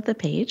bottom of the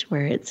page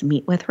where it's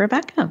Meet with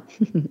Rebecca.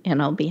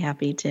 And I'll be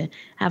happy to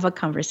have a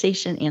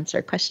conversation,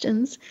 answer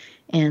questions,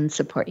 and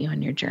support you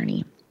on your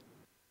journey.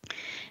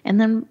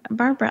 And then,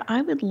 Barbara,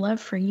 I would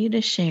love for you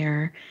to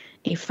share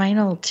a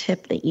final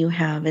tip that you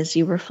have as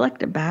you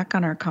reflect back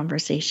on our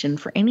conversation.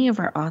 For any of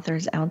our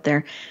authors out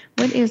there,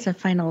 what is a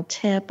final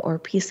tip or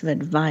piece of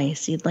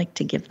advice you'd like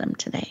to give them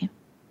today?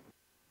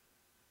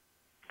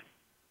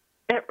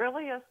 It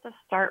really is to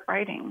start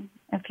writing.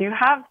 If you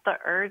have the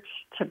urge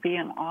to be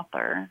an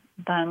author,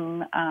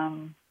 then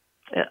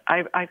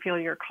I feel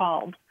you're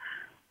called.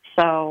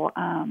 So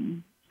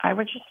I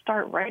would just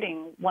start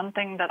writing. One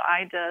thing that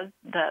I did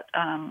that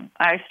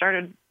I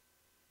started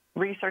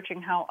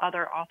researching how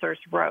other authors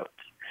wrote,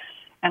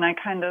 and I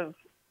kind of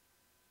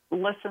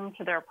listened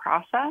to their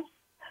process,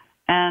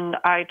 and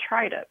I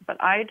tried it. But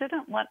I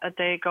didn't let a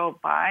day go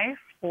by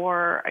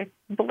for, I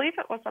believe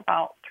it was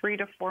about 3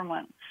 to 4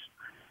 months.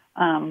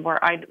 Where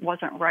I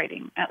wasn't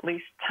writing at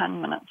least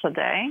 10 minutes a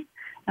day.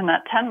 And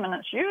that 10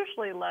 minutes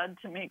usually led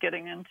to me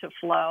getting into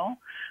flow,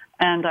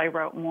 and I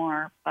wrote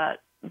more.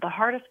 But the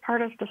hardest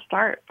part is to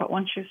start. But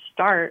once you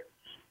start,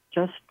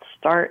 just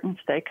start and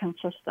stay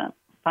consistent.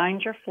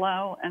 Find your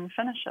flow and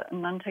finish it,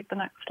 and then take the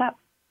next step.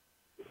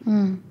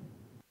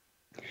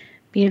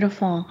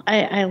 Beautiful.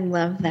 I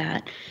love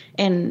that.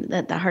 And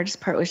that the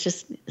hardest part was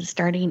just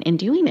starting and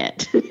doing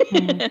it.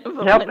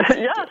 Yep.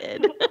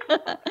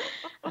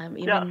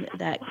 Even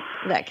that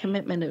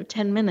commitment of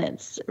 10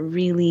 minutes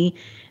really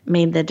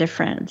made the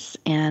difference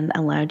and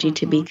allowed you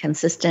to be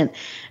consistent.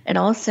 And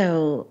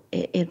also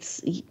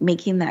it's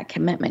making that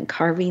commitment,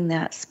 carving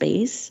that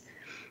space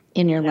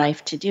in your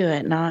life to do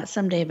it, not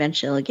someday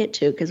eventually I'll get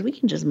to, because we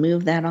can just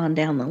move that on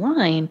down the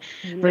line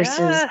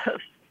versus,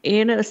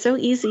 it's so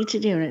easy to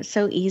do, and it's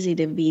so easy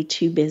to be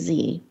too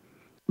busy,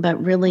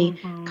 but really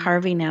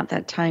carving out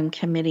that time,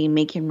 committing,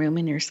 making room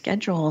in your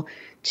schedule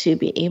to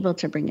be able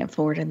to bring it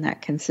forward in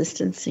that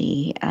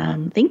consistency.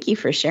 Thank you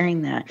for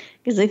sharing that,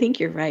 because I think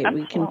you're right.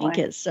 Absolutely. We can make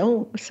it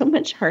so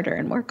much harder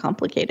and more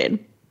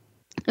complicated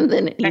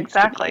than it needs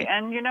to be.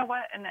 And you know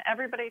what? And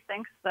everybody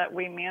thinks that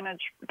we manage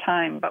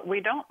time, but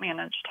we don't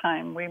manage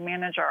time. We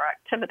manage our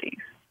activities.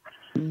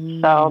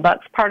 So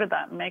that's part of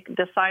that,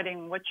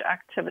 deciding which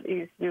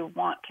activities you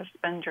want to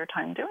spend your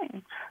time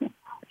doing.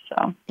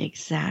 So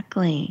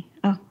exactly.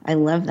 Oh, I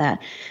love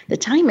that. The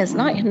time is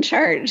not in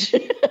charge.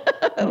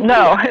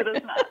 No, it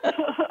is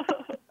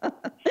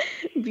not.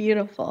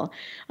 Beautiful.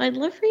 I'd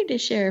love for you to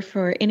share,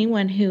 for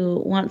anyone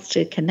who wants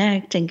to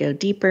connect and go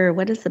deeper,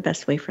 what is the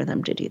best way for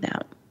them to do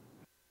that?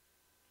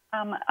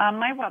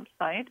 My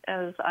website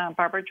is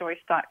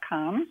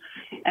barbarajoyce.com,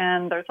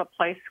 and there's a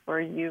place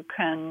where you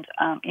can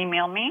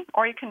email me,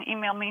 or you can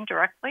email me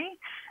directly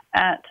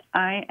at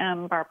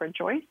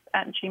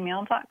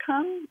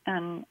iambarbarajoyce@gmail.com,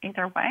 and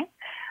either way,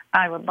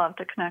 I would love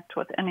to connect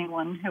with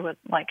anyone who would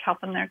like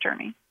help in their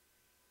journey.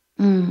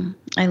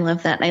 I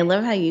love that. I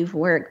love how you've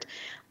worked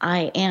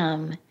I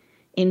am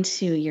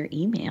into your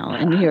email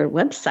and your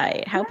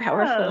website. How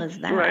powerful is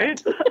that?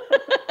 Right?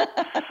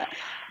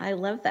 I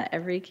love that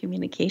every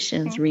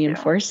communication is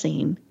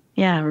reinforcing.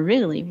 Yeah,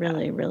 really,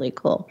 really, really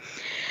cool.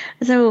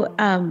 So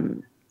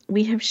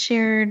we have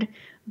shared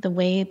the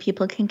way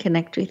people can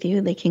connect with you.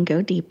 They can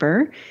go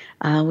deeper.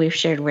 We've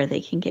shared where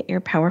they can get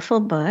your powerful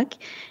book.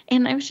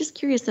 And I was just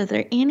curious, are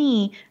there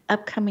any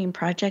upcoming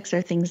projects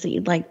or things that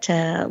you'd like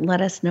to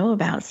let us know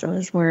about? So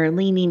as we're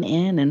leaning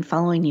in and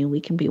following you,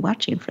 we can be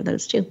watching for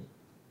those too.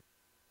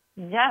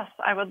 Yes,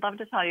 I would love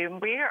to tell you.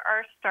 We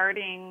are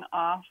starting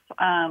off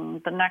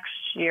the next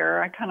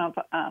year.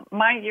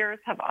 My years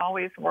have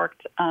always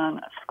worked on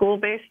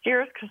school-based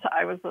years, because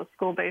I was a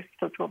school-based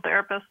physical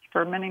therapist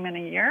for many,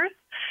 many years.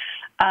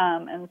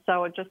 And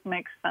so it just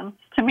makes sense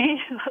to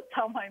me. That's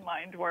how my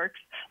mind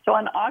works. So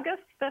on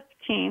August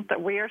 15th,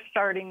 we are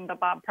starting the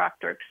Bob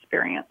Proctor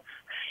Experience.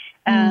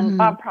 And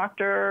Bob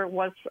Proctor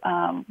was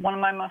one of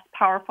my most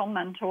powerful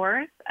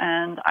mentors,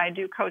 and I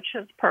do coach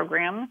his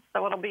programs.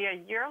 So it'll be a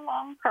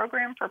year-long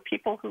program for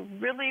people who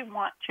really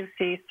want to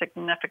see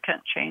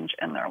significant change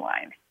in their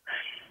lives.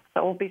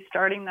 So we'll be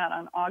starting that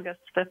on August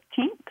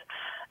 15th.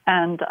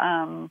 And,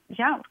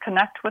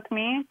 connect with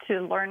me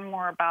to learn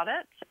more about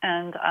it,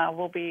 and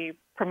we'll be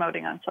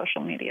promoting on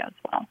social media as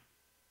well.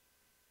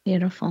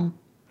 Beautiful.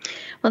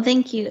 Well,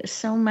 thank you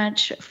so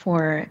much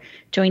for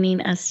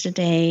joining us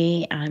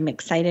today. I'm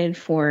excited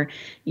for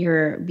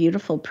your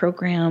beautiful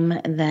program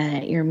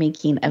that you're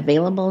making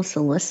available.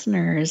 So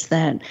listeners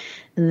that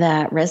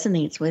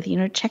resonates with,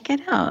 check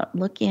it out.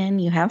 Look in,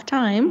 you have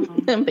time,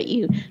 but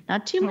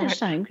not too much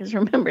time, because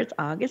remember it's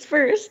August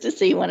 1st.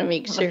 So you want to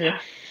make sure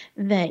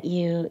that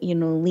you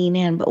lean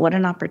in. But what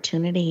an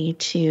opportunity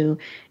to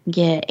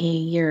get a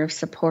year of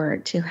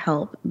support to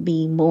help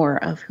be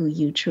more of who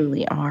you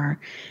truly are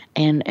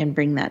and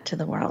bring that to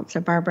the world.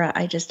 So Barbara,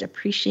 I just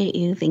appreciate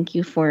you. Thank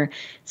you for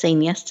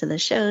saying yes to the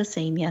show,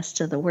 saying yes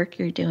to the work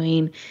you're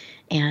doing,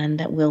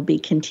 and we'll be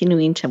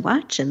continuing to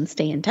watch and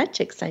stay in touch.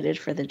 Excited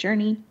for the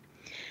journey.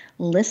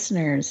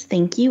 Listeners,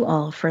 thank you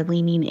all for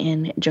leaning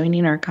in,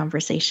 joining our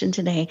conversation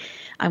today.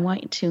 I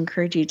want to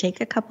encourage you to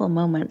take a couple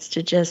moments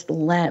to just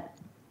let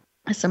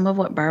some of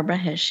what Barbara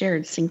has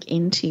shared sink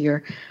into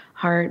your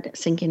heart,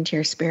 sink into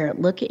your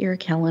spirit. Look at your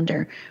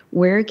calendar.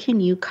 Where can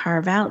you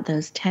carve out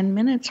those 10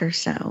 minutes or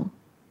so?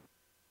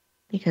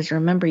 Because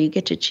remember, you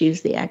get to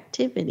choose the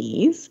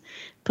activities,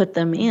 put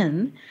them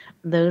in,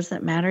 those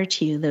that matter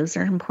to you, those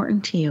that are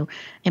important to you,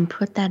 and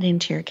put that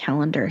into your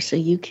calendar so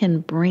you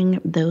can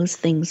bring those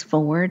things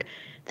forward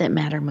that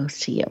matter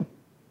most to you.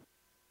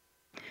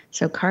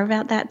 So carve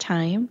out that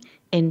time.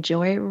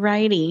 Enjoy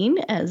writing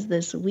as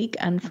this week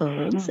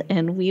unfolds,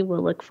 and we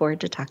will look forward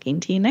to talking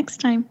to you next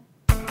time.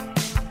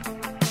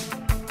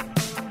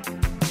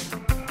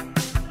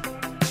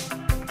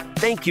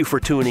 Thank you for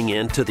tuning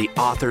in to The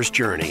Author's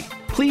Journey.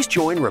 Please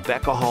join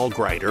Rebecca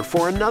Hall-Gruyter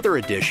for another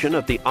edition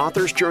of the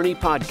Author's Journey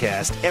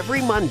podcast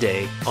every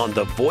Monday on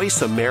the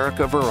Voice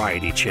America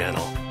Variety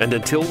Channel. And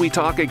until we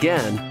talk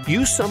again,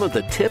 use some of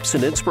the tips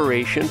and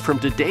inspiration from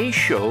today's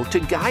show to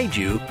guide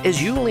you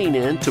as you lean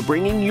in to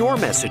bringing your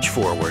message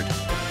forward.